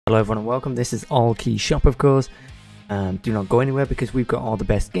Hello everyone and welcome. This is Allkeyshop, of course. Do not go anywhere because we've got all the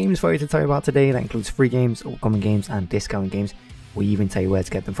best games for you to tell you about today. That includes free games, upcoming games and discount games. We even tell you where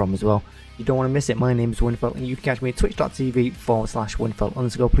to get them from as well. You don't want to miss it. My name is Windfell and you can catch me at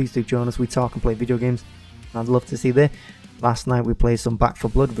twitch.tv/Windfell_. Please do join us. We talk and play video games. I'd love to see you there. Last night we played some Back 4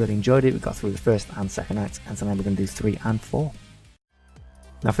 Blood, really enjoyed it. We got through the first and second acts, and tonight we're going to do 3 and 4.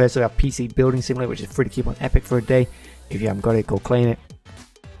 Now first we have PC Building Simulator, which is free to keep on Epic for a day. If you haven't got it, go claim it.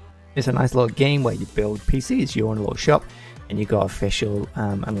 It's a nice little game where you build PCs, your own little shop, and you got official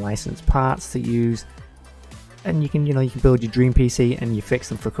and licensed parts to use. And you can build your dream PC and you fix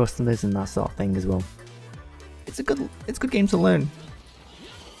them for customers and that sort of thing as well. It's a good game to learn.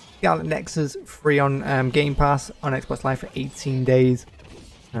 Galactic Nexus free on Game Pass on Xbox Live for 18 days.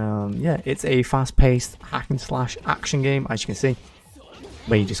 Yeah, it's a fast-paced hack and slash action game, as you can see,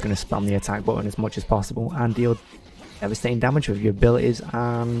 where you're just going to spam the attack button as much as possible and deal devastating damage with your abilities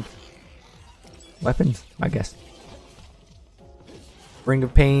and weapons, I guess. Ring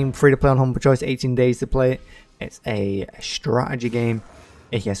of Pain, free to play on home choice, 18 days to play it. It's a strategy game.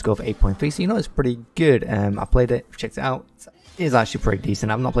 AKS score of 8.3, so it's pretty good. I played it, checked it out. It is actually pretty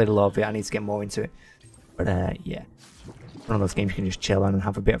decent. I've not played a lot of it. I need to get more into it. But yeah, one of those games you can just chill on and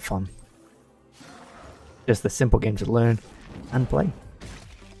have a bit of fun. Just a simple game to learn and play.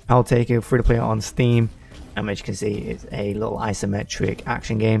 I'll take it, free to play on Steam. As you can see, it's a little isometric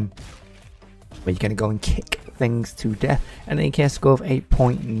action game where you're going to go and kick things to death. And an AKS score of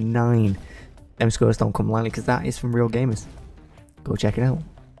 8.9. Them scores don't come lightly because that is from real gamers. Go check it out.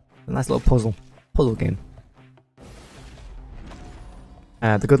 A nice little puzzle game.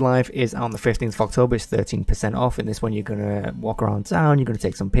 The Good Life is out on the 15th of October. It's 13% off. In this one, you're going to walk around town, you're going to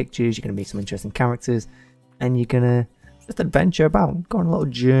take some pictures, you're going to meet some interesting characters, and you're going to just adventure about, go on a little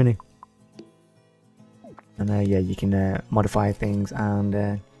journey. And yeah, you can modify things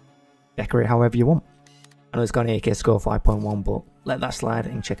and decorate however you want. I know it's got an AKS score of 5.1, but let that slide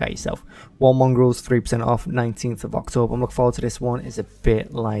and check out yourself. War Mongrels, 3% off, 19th of October. I'm looking forward to this one. It's a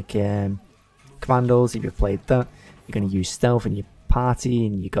bit like Commandos. If you've played that, you're going to use stealth in your party,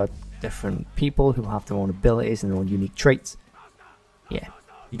 and you got different people who have their own abilities and their own unique traits. Yeah,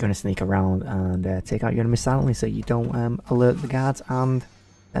 you're going to sneak around and take out your enemies silently so you don't alert the guards and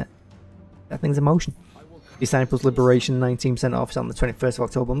that thing's in motion. Disciples Liberation, 19% off. It's on the 21st of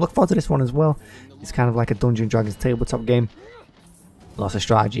October. I'm looking forward to this one as well. It's kind of like a Dungeons & Dragons tabletop game. Lots of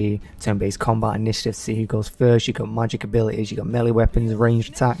strategy, turn-based combat, initiative to see who goes first. You've got magic abilities, you've got melee weapons,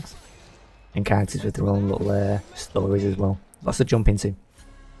 ranged attacks, and characters with their own little stories as well. Lots to jump into.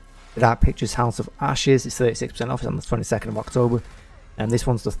 The Dark Pictures House of Ashes is 36% off. It's on the 22nd of October. And this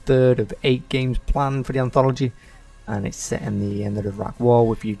one's the third of 8 games planned for the anthology. And it's set in the end of the Iraq War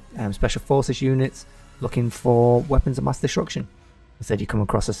with your special forces units looking for weapons of mass destruction. Instead, you come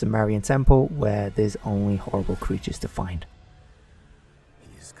across a Sumerian temple where there's only horrible creatures to find.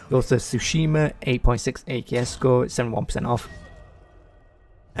 Goes to Tsushima, 8.6 AKS score, 71% off.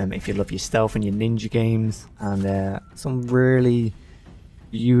 If you love your stealth and your ninja games and some really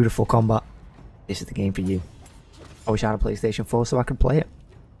beautiful combat, this is the game for you. I wish I had a PlayStation 4 so I could play it.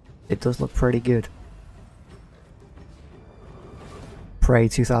 It does look pretty good. Prey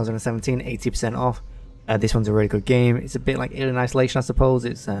 2017, 80% off. This one's a really good game. It's a bit like Alien Isolation, I suppose.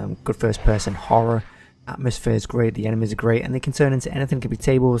 It's good first-person horror. Atmosphere is great. The enemies are great, and they can turn into anything. It could be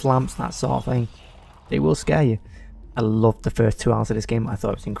tables, lamps, that sort of thing. They will scare you. I loved the first 2 hours of this game. I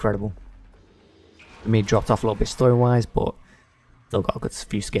thought it was incredible. For me, it dropped off a little bit story-wise, but still got a good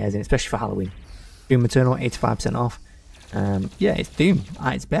few scares in, especially for Halloween. Doom Eternal, 85% off. Yeah, it's Doom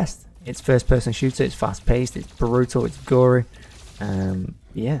at its best. It's first-person shooter. It's fast-paced. It's brutal. It's gory.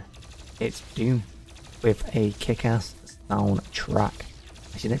 Yeah, it's Doom with a kick-ass soundtrack,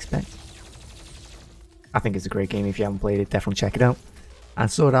 as you'd expect. I think it's a great game. If you haven't played it, definitely check it out.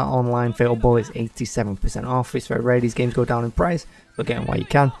 And Sword Art Online Fatal Bullet is 87% off. It's very rare these games go down in price, so get them while you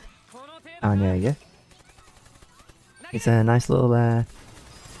can. And yeah, it's a nice little I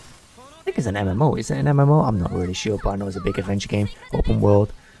think it's an MMO. Is it an MMO? I'm not really sure, but I know it's a big adventure game, open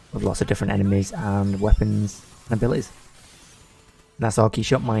world with lots of different enemies and weapons and abilities. And that's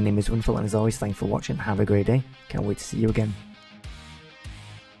Allkeyshop. My name is Windfelll, and as always, thanks for watching. Have a great day. Can't wait to see you again.